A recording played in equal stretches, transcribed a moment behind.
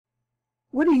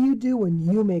What do you do when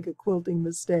you make a quilting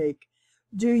mistake?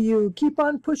 Do you keep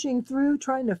on pushing through,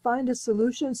 trying to find a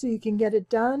solution so you can get it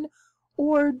done?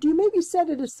 Or do you maybe set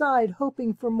it aside,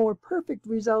 hoping for more perfect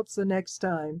results the next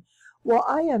time? Well,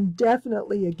 I am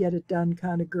definitely a get-it-done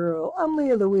kind of girl. I'm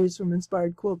Leah Louise from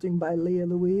Inspired Quilting by Leah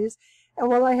Louise. And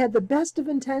while I had the best of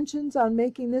intentions on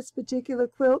making this particular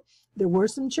quilt, there were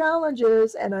some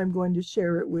challenges, and I'm going to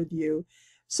share it with you.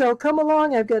 So come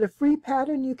along. I've got a free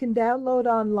pattern you can download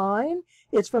online.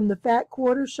 It's from the Fat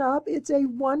Quarter shop. It's a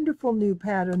wonderful new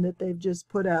pattern that they've just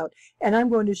put out, and I'm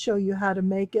going to show you how to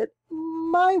make it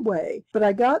my way. But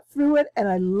I got through it, and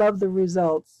I love the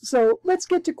results. So let's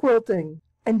get to quilting.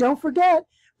 And don't forget,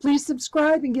 please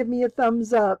subscribe and give me a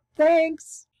thumbs up.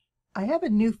 Thanks! I have a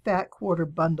new Fat Quarter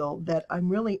bundle that I'm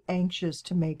really anxious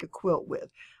to make a quilt with.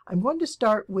 I'm going to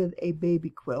start with a baby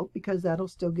quilt because that'll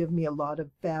still give me a lot of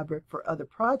fabric for other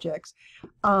projects.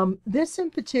 This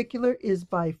in particular is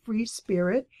by Free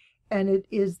Spirit, and it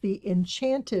is the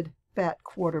Enchanted Fat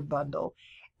Quarter bundle.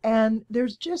 And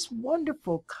there's just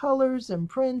wonderful colors and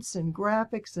prints and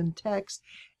graphics and text,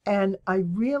 and I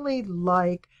really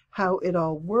like how it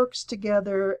all works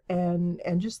together, and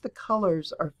just the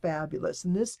colors are fabulous.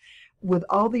 And this, with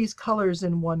all these colors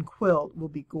in one quilt, will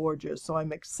be gorgeous. So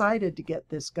I'm excited to get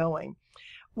this going.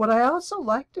 What I also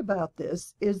liked about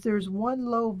this is there's one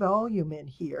low volume in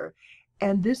here,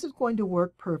 and this is going to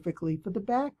work perfectly for the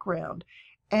background.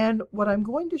 And what I'm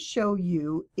going to show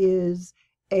you is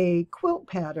a quilt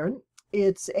pattern.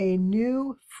 It's a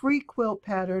new free quilt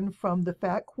pattern from the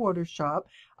Fat Quarter shop.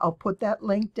 I'll put that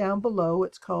link down below.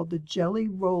 It's called the Jelly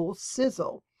Roll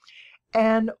Sizzle.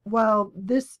 And while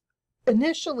this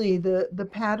initially the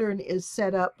pattern is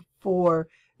set up for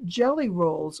jelly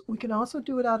rolls, we can also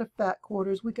do it out of fat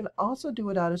quarters. We can also do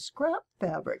it out of scrap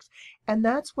fabrics. And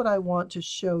that's what I want to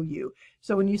show you.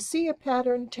 So when you see a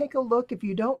pattern, take a look. If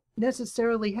you don't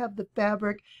necessarily have the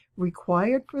fabric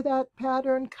required for that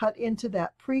pattern cut into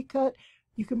that pre-cut,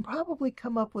 you can probably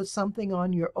come up with something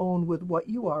on your own with what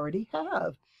you already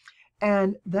have.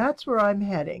 And that's where I'm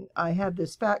heading. I have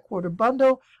this Fat Quarter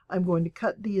bundle. I'm going to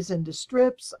cut these into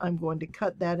strips. I'm going to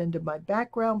cut that into my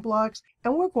background blocks,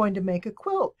 and we're going to make a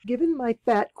quilt. Giving my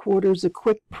Fat Quarters a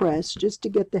quick press just to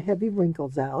get the heavy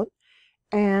wrinkles out,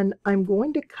 and I'm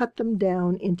going to cut them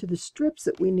down into the strips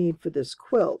that we need for this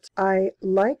quilt. I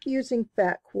like using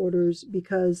Fat Quarters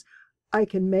because I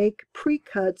can make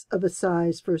pre-cuts of a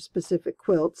size for a specific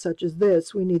quilt, such as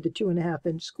this. We need the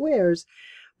 2.5-inch squares.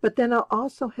 But then I'll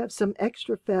also have some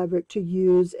extra fabric to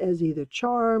use as either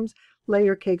charms,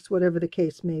 layer cakes, whatever the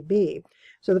case may be.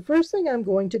 So the first thing I'm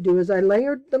going to do is I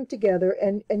layered them together,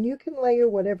 and you can layer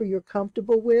whatever you're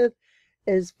comfortable with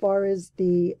as far as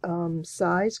the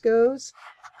size goes.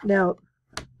 Now,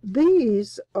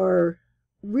 these are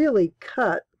really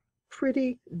cut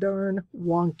pretty darn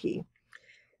wonky.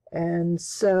 And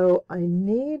so I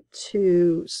need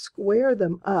to square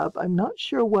them up. I'm not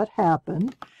sure what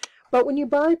happened. But when you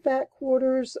buy Fat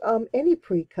Quarters, any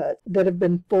pre-cut that have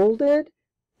been folded,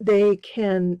 they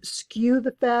can skew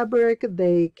the fabric,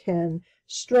 they can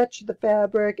stretch the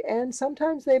fabric, and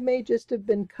sometimes they may just have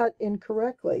been cut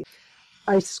incorrectly.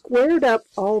 I squared up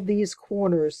all these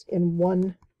corners in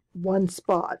one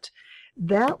spot.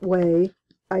 That way,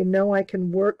 I know I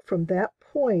can work from that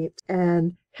point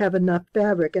and have enough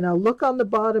fabric. And I'll look on the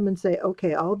bottom and say,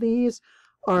 okay, all these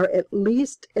are at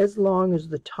least as long as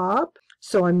the top.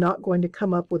 So I'm not going to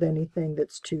come up with anything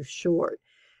that's too short.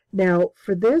 Now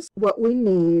for this, what we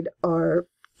need are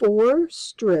 4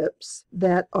 strips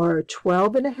that are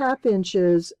 12.5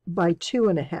 inches by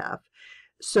 2.5.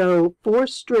 So 4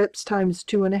 strips times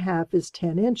 2.5 is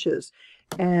 10 inches.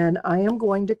 And I am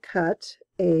going to cut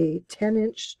a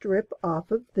 10-inch strip off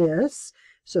of this.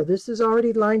 So this is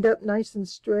already lined up nice and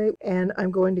straight, and I'm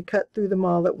going to cut through them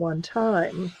all at one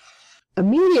time.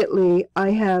 Immediately, I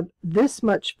have this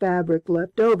much fabric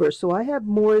left over, so I have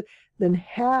more than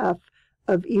half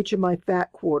of each of my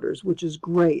Fat Quarters, which is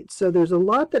great. So there's a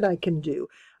lot that I can do.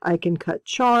 I can cut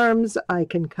charms, I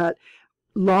can cut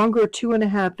longer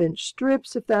 2.5-inch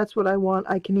strips if that's what I want.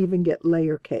 I can even get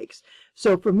layer cakes.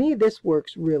 So for me, this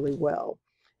works really well.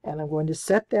 And I'm going to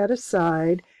set that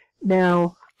aside.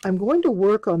 Now, I'm going to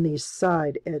work on these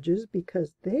side edges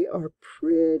because they are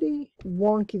pretty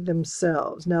wonky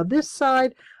themselves. Now this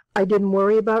side I didn't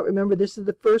worry about. Remember, this is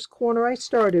the first corner I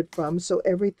started from, so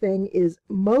everything is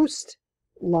most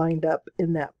lined up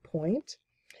in that point.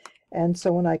 And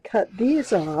so when I cut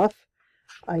these off,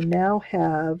 I now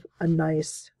have a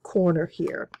nice corner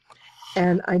here.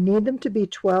 And I need them to be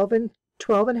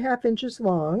 12.5 inches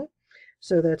long.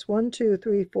 So that's 1, 2,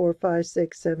 3, 4, 5,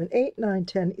 6, 7, 8, 9,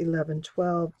 10, 11,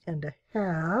 12 and a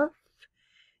half.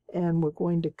 and we're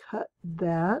going to cut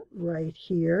that right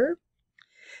here.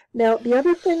 Now, the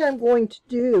other thing I'm going to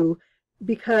do,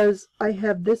 because I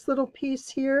have this little piece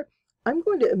here, I'm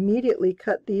going to immediately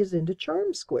cut these into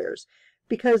charm squares.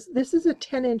 Because this is a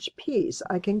 10-inch piece,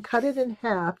 I can cut it in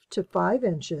half to 5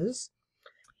 inches.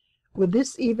 With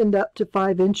this evened up to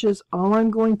 5 inches, all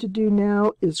I'm going to do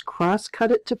now is cross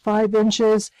cut it to 5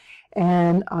 inches,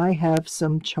 and I have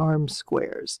some charm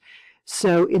squares.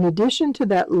 So in addition to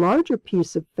that larger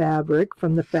piece of fabric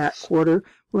from the Fat Quarter,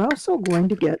 we're also going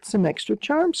to get some extra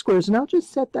charm squares, and I'll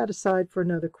just set that aside for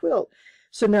another quilt.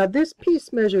 So now this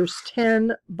piece measures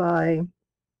 10 by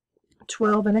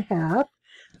 12 and a half.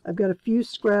 I've got a few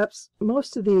scraps.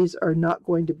 Most of these are not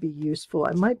going to be useful.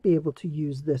 I might be able to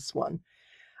use this one.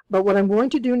 But what I'm going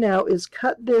to do now is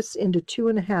cut this into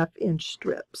 2.5-inch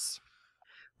strips.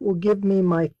 Will give me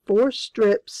my 4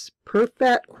 strips per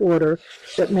Fat Quarter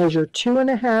that measure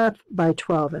 2.5 by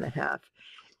 12.5.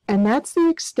 And that's the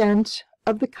extent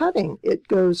of the cutting. It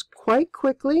goes quite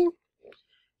quickly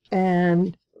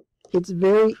and it's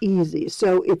very easy.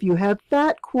 So if you have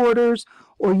Fat Quarters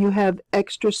or you have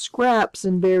extra scraps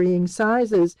in varying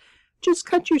sizes, just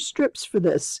cut your strips for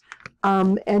this.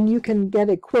 And you can get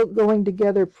a quilt going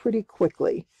together pretty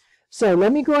quickly. So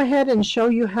let me go ahead and show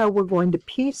you how we're going to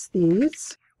piece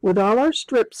these. With all our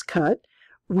strips cut,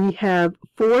 we have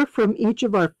 4 from each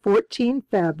of our 14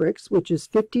 fabrics, which is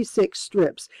 56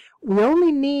 strips.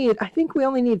 I think we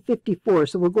only need 54,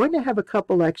 so we're going to have a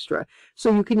couple extra.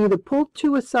 So you can either pull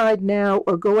 2 aside now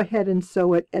or go ahead and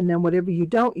sew it, and then whatever you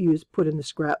don't use, put in the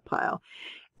scrap pile.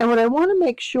 And what I want to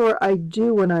make sure I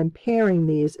do when I'm pairing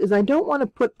these is I don't want to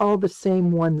put all the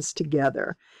same ones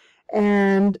together.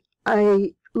 And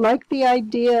I like the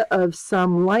idea of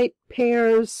some light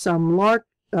pairs, some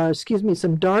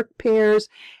dark pairs,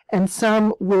 and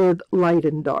some with light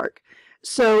and dark.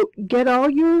 So get all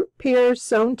your pairs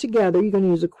sewn together. You're going to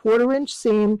use a 1/4-inch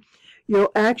seam.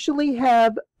 You'll actually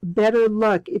have better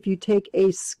luck if you take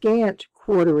a scant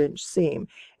 1/4-inch seam.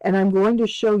 And I'm going to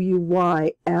show you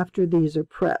why after these are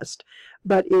pressed.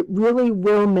 But it really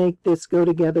will make this go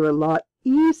together a lot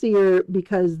easier,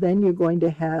 because then you're going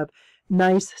to have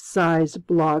nice sized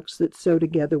blocks that sew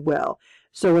together well.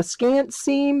 So a scant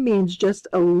seam means just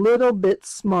a little bit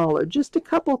smaller, just a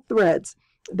couple threads.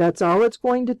 That's all it's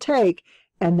going to take,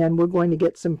 and then we're going to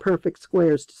get some perfect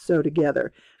squares to sew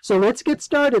together. So let's get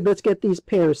started. Let's get these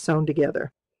pairs sewn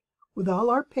together. With all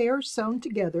our pairs sewn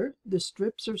together, the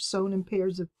strips are sewn in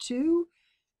pairs of 2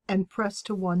 and pressed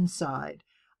to one side.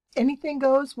 Anything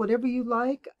goes, whatever you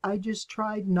like. I just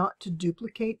tried not to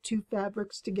duplicate 2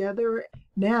 fabrics together.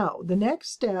 Now, the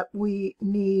next step, we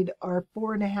need our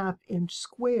 4.5-inch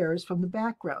squares from the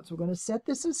background. So we're going to set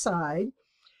this aside,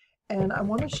 and I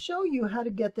want to show you how to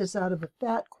get this out of a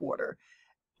Fat Quarter.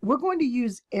 We're going to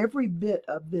use every bit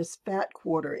of this Fat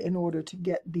Quarter in order to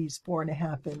get these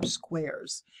 4.5-inch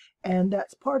squares. And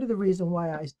that's part of the reason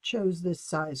why I chose this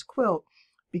size quilt,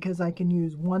 because I can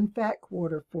use 1 Fat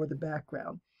Quarter for the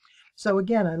background. So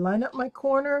again, I line up my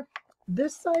corner.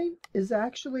 This side is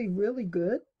actually really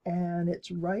good, and it's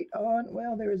right on.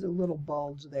 Well, there is a little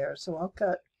bulge there, so I'll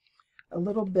cut a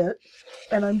little bit.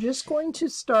 And I'm just going to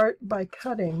start by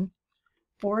cutting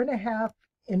 4.5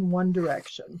 in one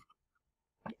direction.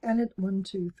 And it 1,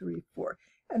 2, 3, 4.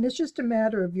 And it's just a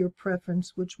matter of your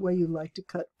preference, which way you like to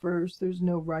cut first. There's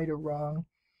no right or wrong.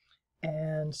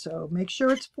 And so make sure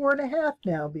it's 4.5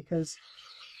 now, because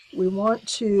we want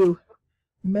to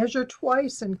measure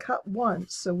twice and cut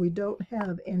once so we don't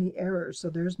have any errors. So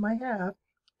there's my half.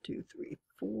 2, 3,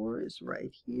 4 is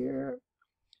right here.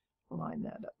 Line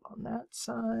that up on that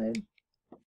side.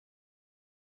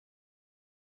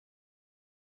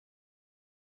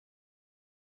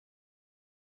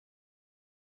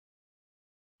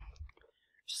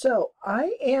 So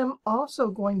I am also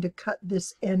going to cut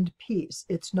this end piece.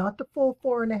 It's not the full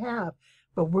 4.5,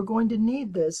 but we're going to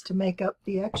need this to make up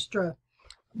the extra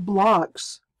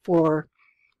blocks for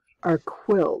our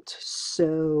quilt.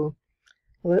 So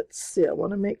let's see, I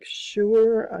want to make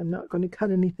sure I'm not going to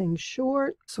cut anything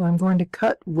short. So I'm going to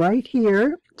cut right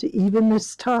here to even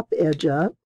this top edge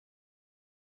up.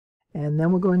 And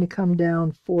then we're going to come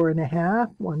down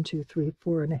 4.5, 1, 2, 3,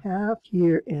 4.5,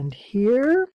 here and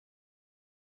here.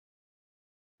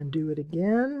 And do it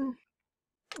again.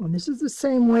 And this is the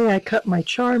same way I cut my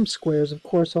charm squares, of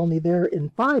course, only they're in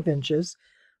 5 inches,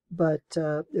 but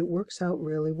it works out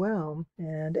really well.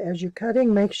 And as you're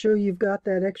cutting, make sure you've got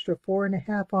that extra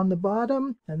 4.5 on the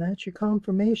bottom, and that's your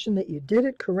confirmation that you did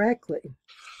it correctly.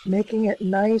 Making it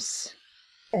nice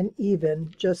and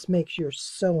even just makes your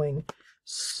sewing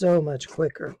so much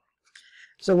quicker.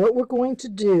 So what we're going to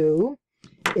do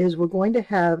is we're going to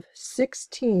have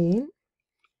 16,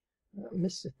 I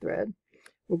missed a thread,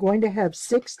 we're going to have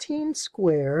 16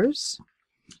 squares,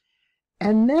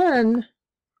 and then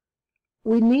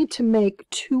we need to make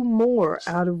 2 more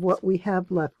out of what we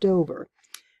have left over.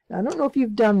 Now, I don't know if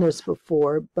you've done this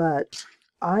before, but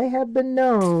I have been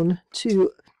known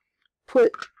to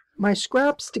put my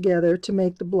scraps together to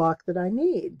make the block that I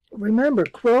need. Remember,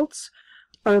 quilts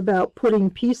are about putting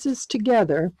pieces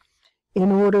together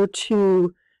in order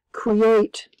to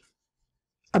create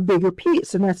a bigger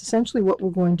piece, and that's essentially what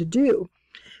we're going to do.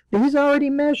 These already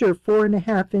measure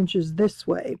 4.5 inches this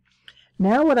way.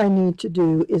 Now what I need to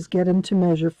do is get them to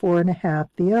measure 4.5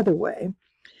 the other way.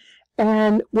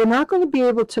 And we're not going to be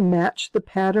able to match the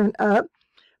pattern up,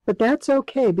 but that's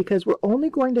okay because we're only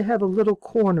going to have a little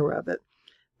corner of it.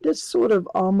 This sort of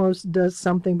almost does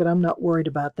something, but I'm not worried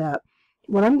about that.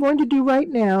 What I'm going to do right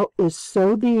now is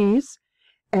sew these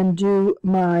and do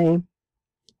my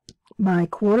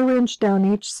 1/4 inch down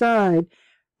each side,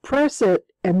 press it,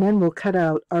 and then we'll cut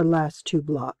out our last 2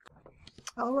 blocks.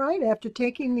 All right, after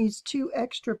taking these 2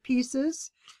 extra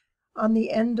pieces on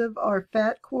the end of our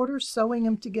fat quarter, sewing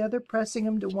them together, pressing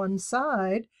them to one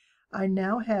side, I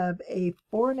now have a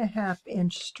 4.5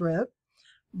 inch strip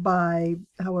by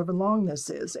however long this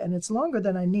is, and it's longer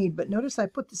than I need, but notice I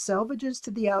put the selvages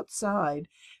to the outside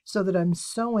so that I'm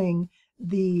sewing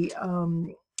the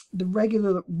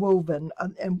regular woven,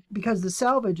 and because the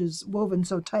selvage is woven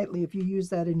so tightly, if you use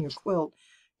that in your quilt,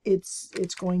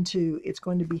 it's going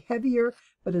to be heavier,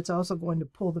 but it's also going to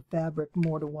pull the fabric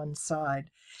more to one side.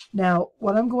 Now,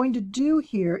 what I'm going to do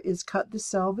here is cut the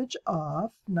selvage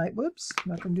off. Whoops,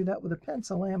 I'm not going to do that with a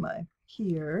pencil, am I?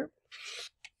 Here.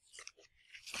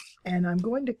 And I'm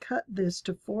going to cut this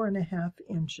to 4.5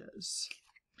 inches.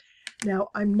 Now,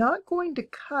 I'm not going to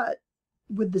cut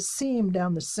with the seam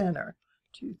down the center.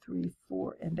 2, 3,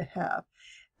 4.5.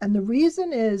 And the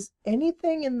reason is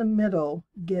anything in the middle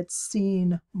gets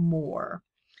seen more.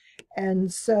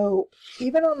 And so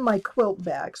even on my quilt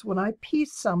backs, when I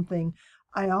piece something,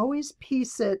 I always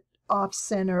piece it off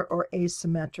center or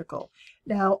asymmetrical.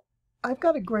 Now, I've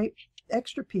got a great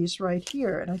extra piece right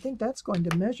here, and I think that's going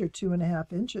to measure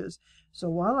 2.5 inches. So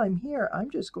while I'm here,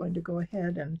 I'm just going to go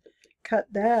ahead and cut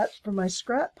that for my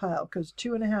scrap pile, because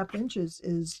 2.5 inches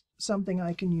is something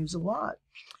I can use a lot.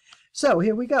 So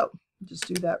here we go. Just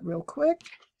do that real quick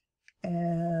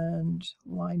and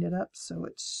line it up so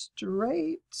it's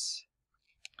straight.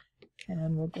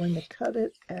 And we're going to cut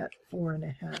it at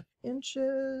 4.5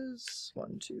 inches.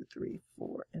 1, 2, 3,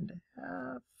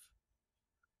 4.5.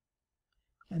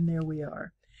 And there we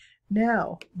are.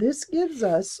 Now, this gives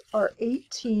us our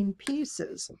 18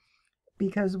 pieces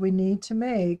because we need to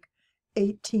make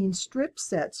 18 strip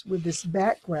sets with this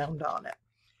background on it.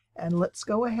 And let's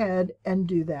go ahead and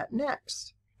do that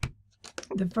next.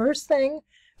 The first thing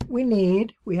we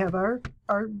need, we have our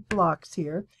blocks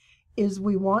here, is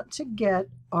we want to get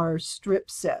our strip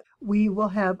set. We will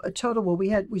have a total, well,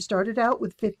 we started out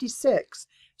with 56,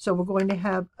 so we're going to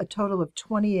have a total of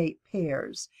 28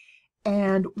 pairs.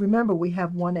 And remember, we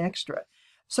have 1 extra.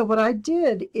 So what I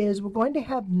did is we're going to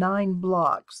have 9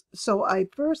 blocks. So I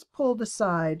first pulled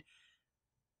aside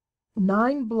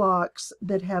 9 blocks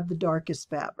that have the darkest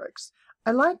fabrics.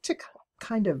 I like to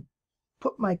kind of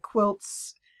put my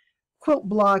quilt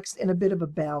blocks in a bit of a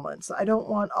balance. I don't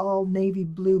want all navy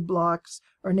blue blocks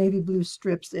or navy blue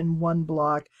strips in one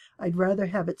block. I'd rather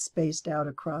have it spaced out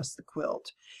across the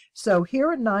quilt. So here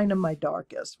are 9 of my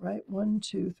darkest, right? 1,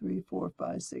 2, 3, 4,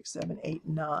 5, 6, 7, 8,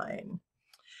 9.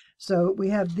 So we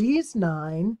have these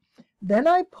 9. Then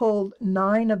I pulled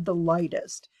 9 of the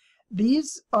lightest.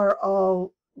 These are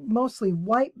all mostly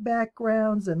white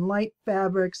backgrounds and light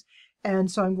fabrics, and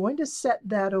so I'm going to set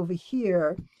that over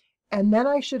here, and then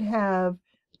I should have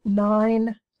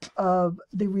 9 of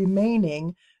the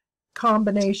remaining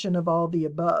combination of all the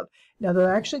above. Now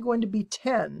they're actually going to be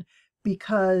 10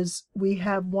 because we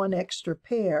have 1 extra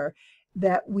pair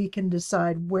that we can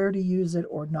decide where to use it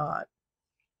or not.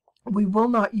 We will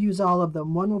not use all of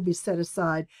them. 1 will be set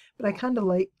aside, but I kind of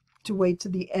like to wait to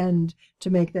the end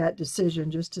to make that decision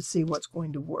just to see what's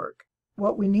going to work.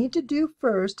 What we need to do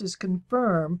first is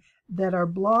confirm that our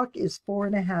block is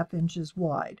 4.5 inches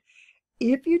wide.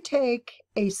 If you take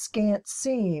a scant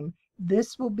seam,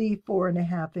 this will be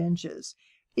 4.5 inches.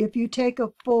 If you take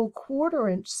a full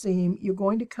 1/4 inch seam, you're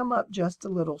going to come up just a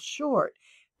little short.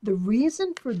 The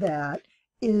reason for that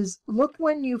is, look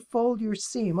when you fold your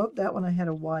seam. Oh, that one I had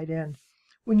a wide end.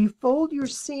 When you fold your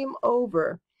seam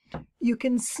over, you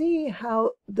can see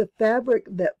how the fabric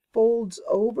that folds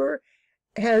over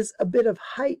has a bit of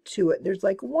height to it. There's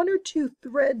like 1 or 2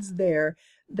 threads there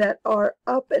that are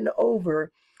up and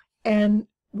over, And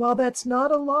while that's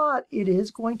not a lot, it is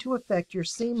going to affect your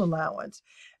seam allowance.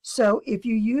 So if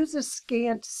you use a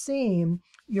scant seam,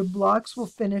 your blocks will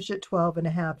finish at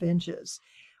 12.5 inches.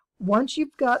 Once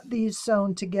you've got these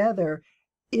sewn together,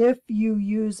 if you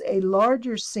use a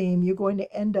larger seam, you're going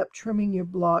to end up trimming your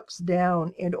blocks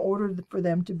down in order for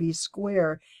them to be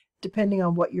square, depending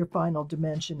on what your final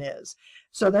dimension is.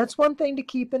 So that's one thing to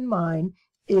keep in mind,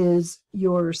 is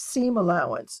your seam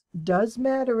allowance does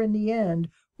matter in the end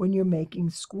when you're making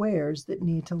squares that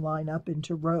need to line up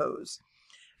into rows.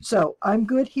 So I'm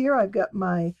good here. I've got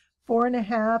my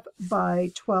 4.5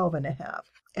 by 12.5.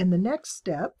 And the next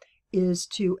step is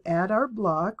to add our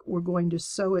block. We're going to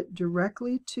sew it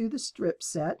directly to the strip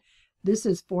set. This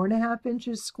is 4.5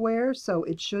 inches square, so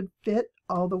it should fit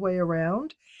all the way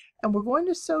around. And we're going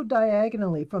to sew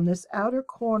diagonally from this outer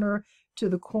corner to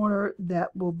the corner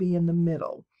that will be in the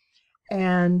middle.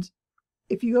 And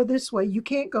if you go this way, you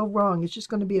can't go wrong. It's just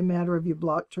going to be a matter of your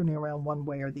block turning around one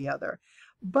way or the other.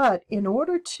 But in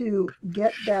order to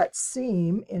get that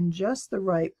seam in just the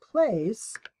right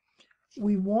place,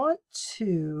 we want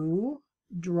to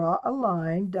draw a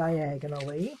line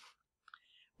diagonally.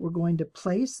 We're going to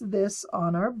place this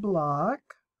on our block,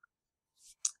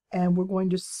 and we're going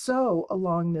to sew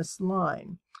along this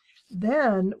line.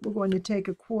 Then we're going to take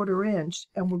a 1/4 inch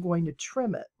and we're going to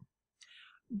trim it.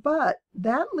 But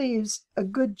that leaves a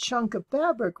good chunk of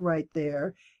fabric right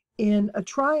there in a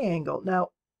triangle. Now,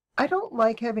 I don't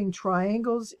like having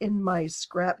triangles in my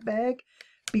scrap bag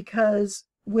because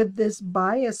with this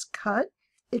bias cut,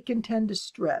 it can tend to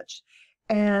stretch.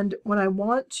 And when I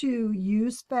want to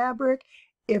use fabric,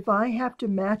 if I have to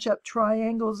match up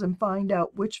triangles and find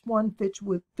out which one fits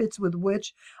with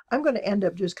which, I'm going to end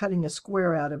up just cutting a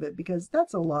square out of it because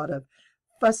that's a lot of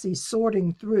fussy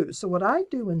sorting through. So what I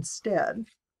do instead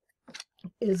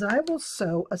is I will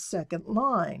sew a second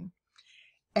line.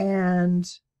 And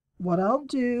what I'll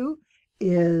do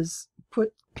is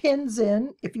put pins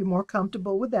in, if you're more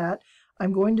comfortable with that.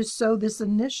 I'm going to sew this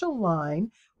initial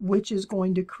line, which is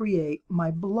going to create my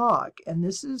block. And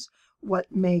this is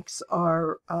what makes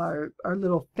our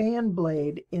little fan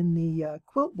blade in the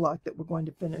quilt block that we're going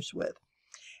to finish with.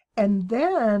 And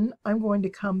then I'm going to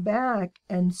come back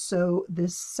and sew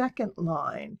this second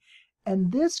line.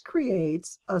 And this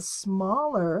creates a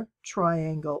smaller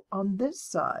triangle on this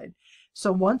side.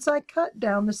 So once I cut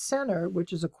down the center,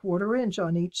 which is a 1/4 inch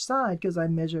on each side because I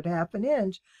measured 1/2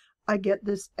 inch, I get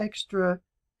this extra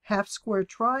half square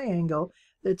triangle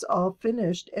that's all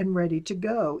finished and ready to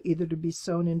go, either to be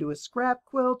sewn into a scrap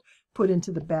quilt, put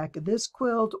into the back of this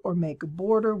quilt, or make a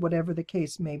border, whatever the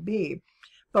case may be.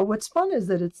 But what's fun is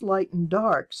that it's light and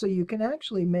dark, so you can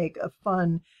actually make a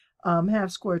fun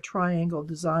half square triangle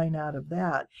design out of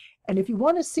that. And if you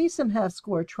want to see some half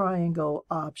square triangle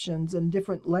options and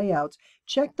different layouts,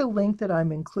 check the link that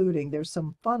I'm including. There's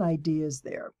some fun ideas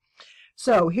there.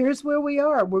 So here's where we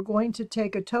are. We're going to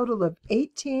take a total of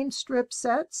 18 strip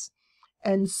sets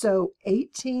and sew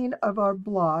 18 of our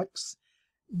blocks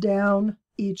down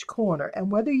each corner.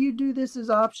 And whether you do this is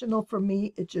optional. For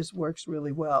me, it just works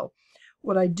really well.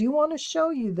 What I do want to show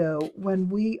you, though, when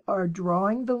we are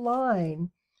drawing the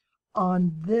line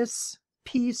on this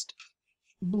pieced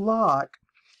block,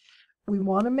 we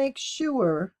want to make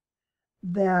sure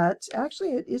that,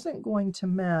 actually it isn't going to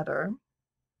matter.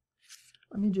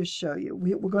 Let me just show you.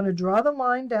 We're going to draw the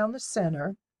line down the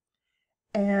center,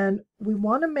 and we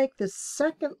want to make the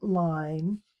second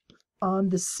line on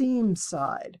the seam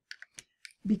side,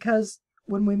 because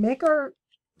when we make our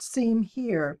seam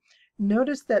here,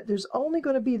 notice that there's only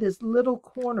going to be this little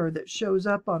corner that shows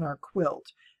up on our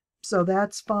quilt. So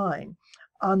that's fine.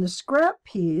 On the scrap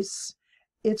piece,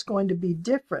 it's going to be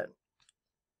different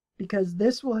because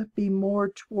this will be more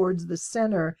towards the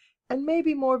center and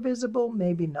maybe more visible,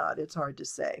 maybe not. It's hard to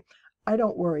say. I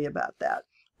don't worry about that.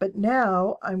 But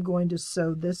now I'm going to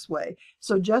sew this way.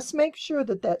 So just make sure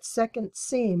that that second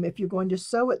seam, if you're going to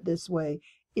sew it this way,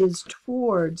 is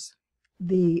towards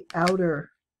the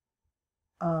outer,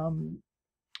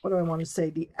 what do I want to say,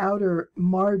 the outer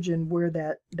margin where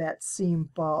that seam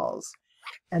falls.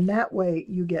 And that way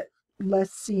you get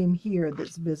less seam here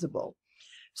that's visible.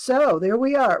 So there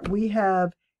we are. We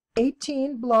have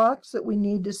 18 blocks that we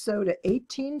need to sew to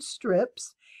 18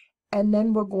 strips. And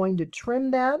then we're going to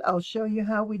trim that. I'll show you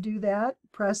how we do that.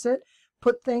 Press it,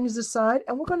 put things aside,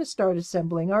 and we're going to start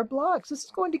assembling our blocks. This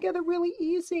is going together really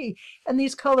easy. And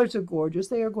these colors are gorgeous.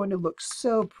 They are going to look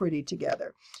so pretty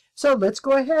together. So let's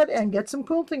go ahead and get some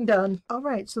quilting done. All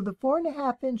right, so the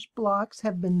 4.5 inch blocks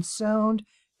have been sewn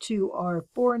to our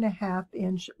 4.5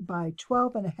 inch by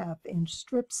 12.5 inch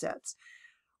strip sets.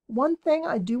 One thing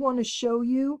I do want to show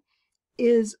you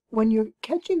is when you're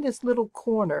catching this little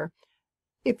corner,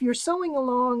 if you're sewing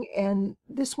along and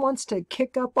this wants to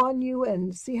kick up on you,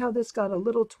 and see how this got a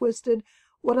little twisted,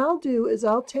 what I'll do is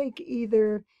I'll take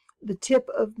either the tip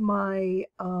of my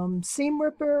seam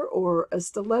ripper or a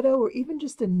stiletto or even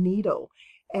just a needle,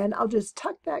 and I'll just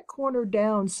tuck that corner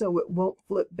down so it won't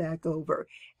flip back over,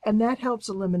 and that helps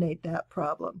eliminate that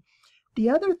problem. The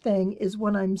other thing is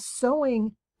when I'm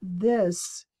sewing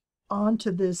this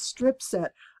onto this strip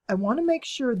set, I want to make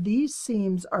sure these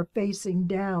seams are facing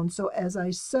down, so as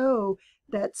I sew,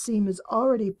 that seam is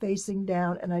already facing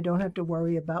down and I don't have to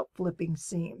worry about flipping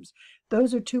seams.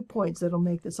 Those are 2 points that'll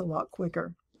make this a lot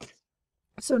quicker.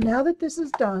 So now that this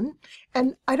is done,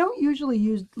 and I don't usually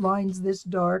use lines this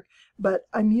dark, but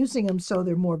I'm using them so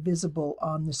they're more visible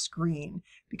on the screen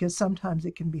because sometimes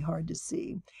it can be hard to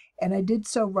see. And I did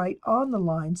sew right on the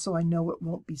line so I know it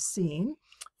won't be seen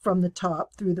from the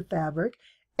top through the fabric.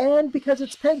 And because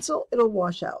it's pencil, it'll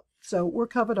wash out. So we're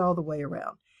covered all the way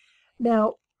around.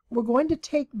 Now, we're going to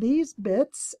take these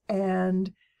bits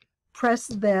and press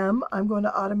them. I'm going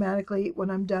to automatically,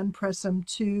 when I'm done, press them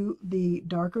to the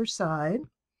darker side.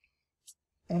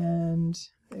 And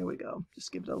there we go.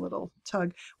 Just give it a little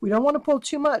tug. We don't want to pull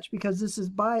too much because this is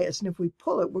biased. And if we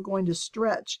pull it, we're going to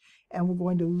stretch and we're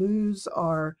going to lose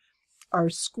our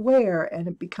square and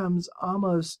it becomes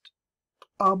almost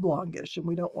oblongish, and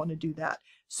we don't want to do that.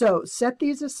 So set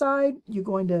these aside. You're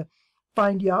going to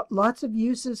find lots of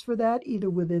uses for that either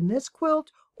within this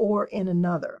quilt or in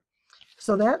another.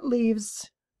 So that leaves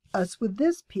us with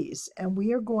this piece, and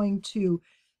we are going to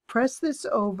press this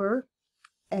over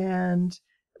and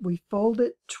we fold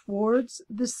it towards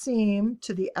the seam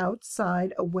to the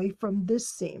outside away from this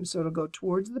seam, so it'll go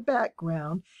towards the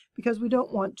background because we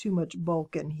don't want too much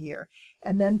bulk in here,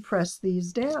 and then press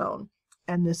these down.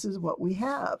 And this is what we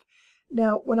have.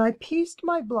 Now, when I pieced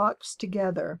my blocks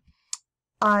together,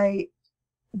 I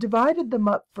divided them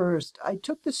up first. I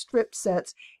took the strip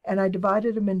sets and I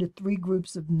divided them into 3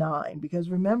 groups of 9 because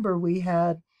remember we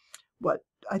had,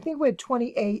 I think we had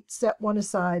 28, set one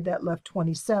aside, that left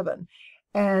 27.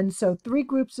 And so 3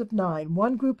 groups of 9.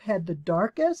 One group had the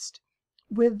darkest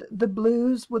with the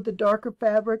blues with the darker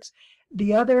fabrics.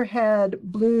 The other had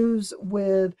blues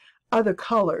with other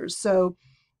colors. So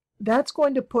that's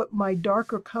going to put my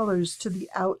darker colors to the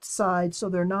outside so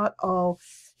they're not all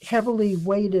heavily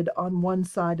weighted on one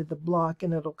side of the block,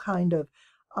 and it'll kind of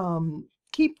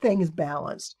keep things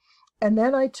balanced. And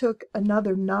then I took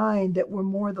another 9 that were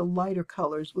more the lighter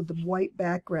colors with the white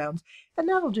backgrounds, and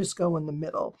that'll just go in the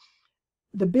middle.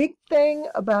 The big thing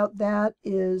about that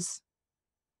is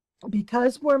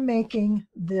because we're making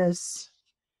this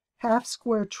half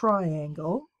square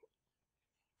triangle,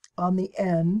 on the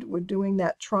end, we're doing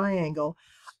that triangle,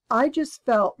 I just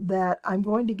felt that I'm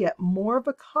going to get more of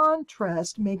a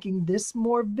contrast, making this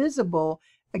more visible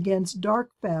against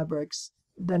dark fabrics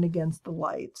than against the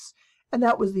lights. And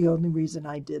that was the only reason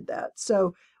I did that.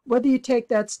 So whether you take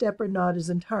that step or not is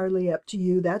entirely up to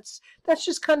you. That's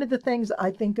just kind of the things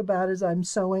I think about as I'm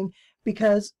sewing,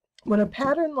 because when a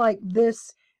pattern like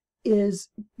this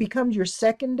becomes your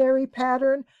secondary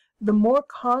pattern, the more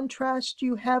contrast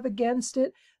you have against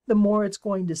it, the more it's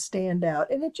going to stand out,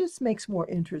 and it just makes more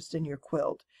interest in your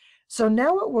quilt. So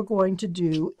now what we're going to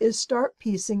do is start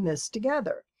piecing this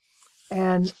together.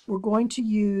 And we're going to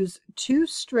use 2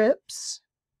 strips.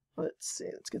 Let's see,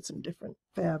 let's get some different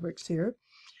fabrics here.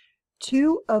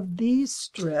 2 of these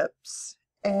strips,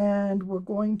 and we're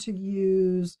going to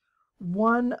use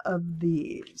 1 of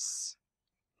these.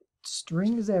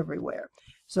 Strings everywhere.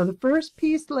 So the first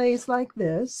piece lays like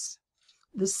this.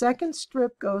 The second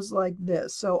strip goes like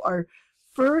this. So our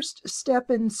first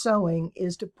step in sewing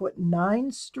is to put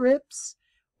 9 strips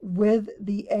with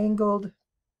the angled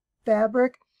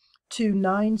fabric to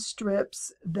 9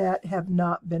 strips that have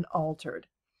not been altered.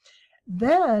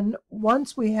 Then,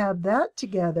 once we have that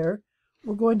together,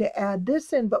 we're going to add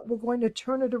this in, but we're going to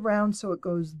turn it around so it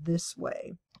goes this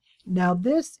way. Now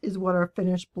this is what our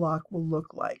finished block will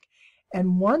look like.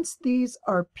 And once these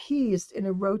are pieced in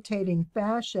a rotating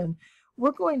fashion,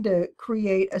 we're going to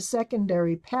create a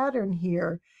secondary pattern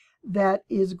here that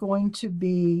is going to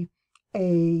be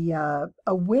a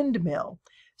windmill.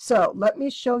 So let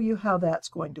me show you how that's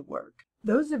going to work.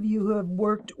 Those of you who have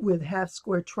worked with half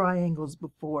square triangles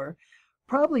before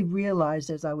probably realized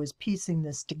as I was piecing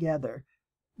this together,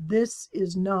 this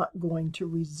is not going to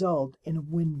result in a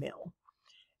windmill.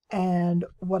 And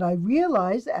what I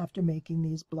realized after making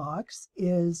these blocks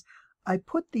is I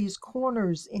put these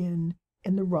corners in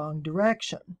the wrong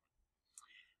direction.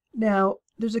 Now,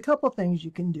 there's a couple things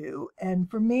you can do, and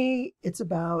for me, it's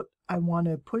about I want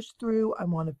to push through, I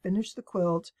want to finish the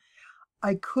quilt.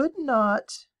 I could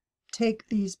not take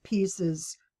these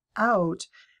pieces out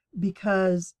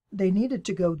because they needed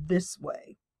to go this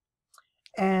way.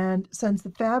 And since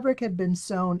the fabric had been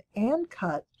sewn and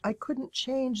cut, I couldn't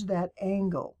change that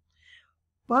angle.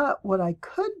 But what I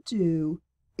could do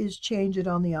is change it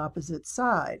on the opposite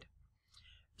side.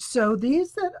 So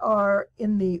these that are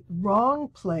in the wrong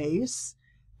place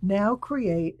now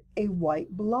create a white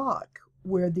block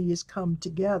where these come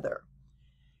together.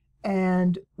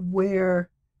 And where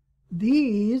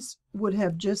these would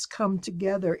have just come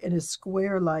together in a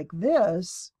square like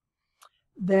this,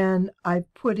 then I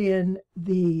put in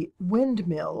the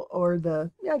windmill, or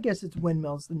I guess it's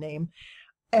windmill's the name,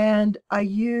 and I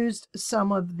used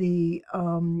some of the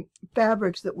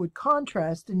fabrics that would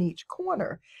contrast in each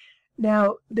corner.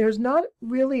 Now, there's not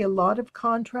really a lot of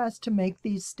contrast to make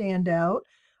these stand out,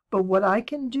 but what I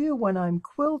can do when I'm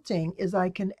quilting is I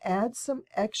can add some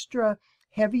extra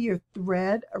heavier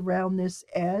thread around this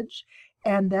edge,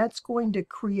 and that's going to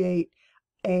create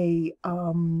a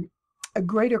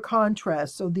greater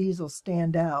contrast, so these will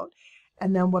stand out.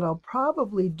 And then what I'll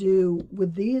probably do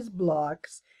with these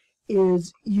blocks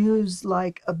is use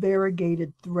like a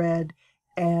variegated thread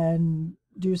and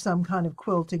do some kind of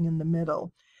quilting in the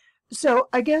middle. So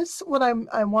I guess what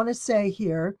I want to say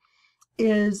here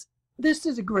is this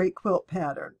is a great quilt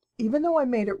pattern. Even though I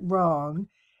made it wrong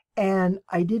and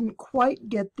I didn't quite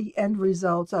get the end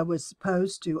results I was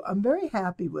supposed to, I'm very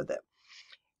happy with it.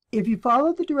 If you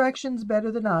follow the directions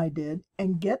better than I did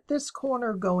and get this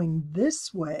corner going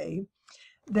this way,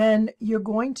 then you're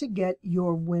going to get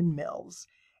your windmills.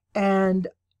 And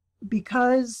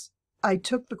because I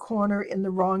took the corner in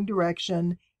the wrong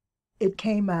direction, it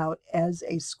came out as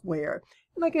a square.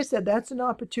 And like I said, that's an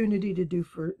opportunity to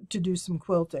do some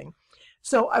quilting.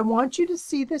 So I want you to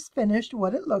see this finished,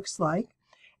 what it looks like.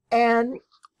 And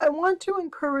I want to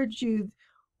encourage you,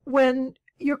 when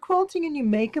you're quilting and you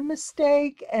make a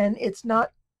mistake and it's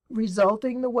not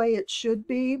resulting the way it should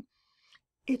be,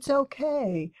 it's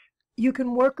okay. You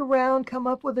can work around, come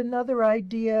up with another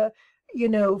idea,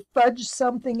 fudge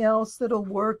something else that'll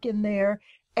work in there,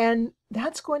 and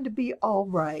that's going to be all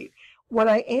right. What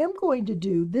I am going to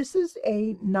do, this is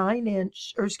a 9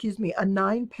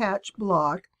 patch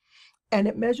block, and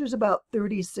it measures about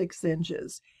 36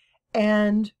 inches.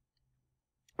 And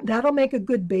that'll make a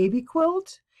good baby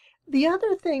quilt. The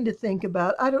other thing to think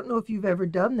about, I don't know if you've ever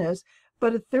done this,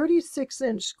 but a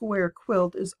 36-inch square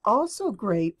quilt is also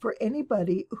great for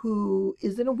anybody who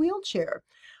is in a wheelchair.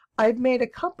 I've made a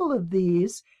couple of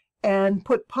these and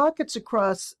put pockets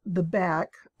across the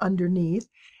back underneath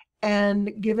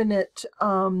and given it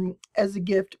as a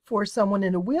gift for someone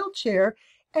in a wheelchair,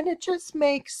 and it just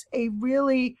makes a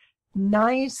really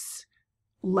nice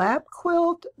lap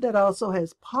quilt that also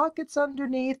has pockets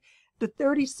underneath. The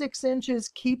 36 inches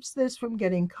keeps this from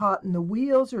getting caught in the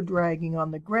wheels or dragging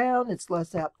on the ground. It's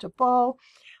less apt to fall.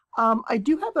 I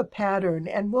do have a pattern,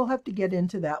 and we'll have to get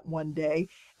into that one day.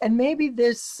 And maybe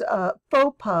this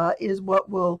faux pas is what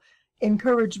will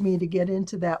encourage me to get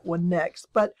into that one next.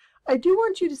 But I do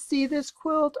want you to see this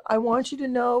quilt. I want you to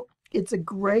know it's a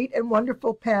great and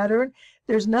wonderful pattern.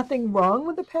 There's nothing wrong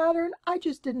with the pattern. I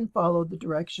just didn't follow the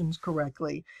directions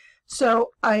correctly.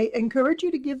 So I encourage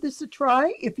you to give this a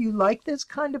try. If you like this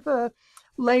kind of a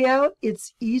layout,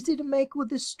 it's easy to make with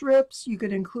the strips. You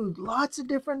can include lots of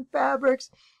different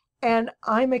fabrics, and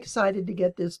I'm excited to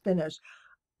get this finished.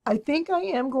 I think I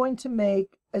am going to make,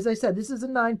 as I said, this is a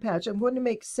 9 patch. I'm going to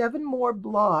make 7 more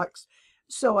blocks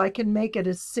so I can make it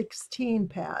a 16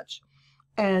 patch.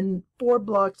 And 4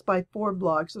 blocks by 4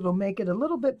 blocks. It'll make it a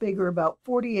little bit bigger, about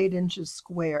 48 inches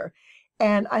square.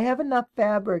 And I have enough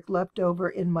fabric left over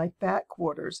in my fat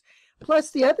quarters.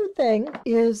 Plus, the other thing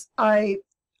is I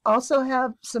also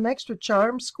have some extra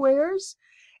charm squares,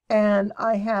 and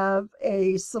I have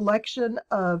a selection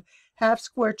of half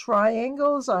square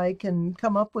triangles. I can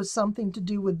come up with something to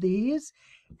do with these.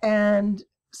 And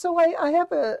so I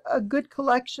have a good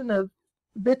collection of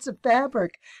bits of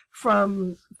fabric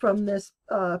from this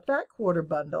fat quarter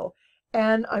bundle,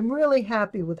 and I'm really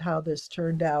happy with how this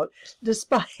turned out,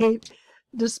 despite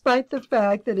the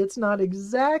fact that it's not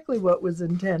exactly what was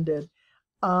intended.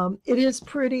 It is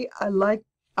pretty. I like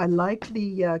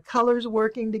the colors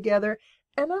working together,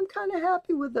 and I'm kind of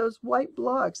happy with those white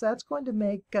blocks. That's going to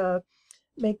make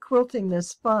quilting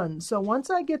this fun. So once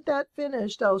I get that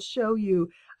finished, I'll show you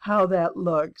how that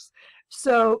looks.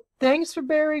 So thanks for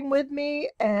bearing with me,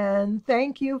 and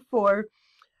thank you for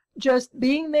just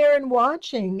being there and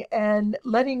watching and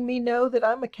letting me know that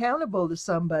I'm accountable to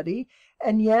somebody.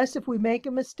 And yes, if we make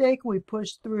a mistake, we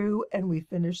push through and we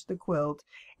finish the quilt.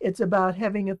 It's about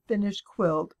having a finished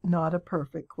quilt, not a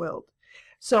perfect quilt.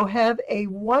 So have a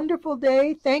wonderful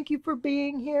day. Thank you for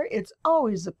being here. It's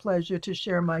always a pleasure to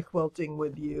share my quilting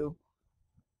with you.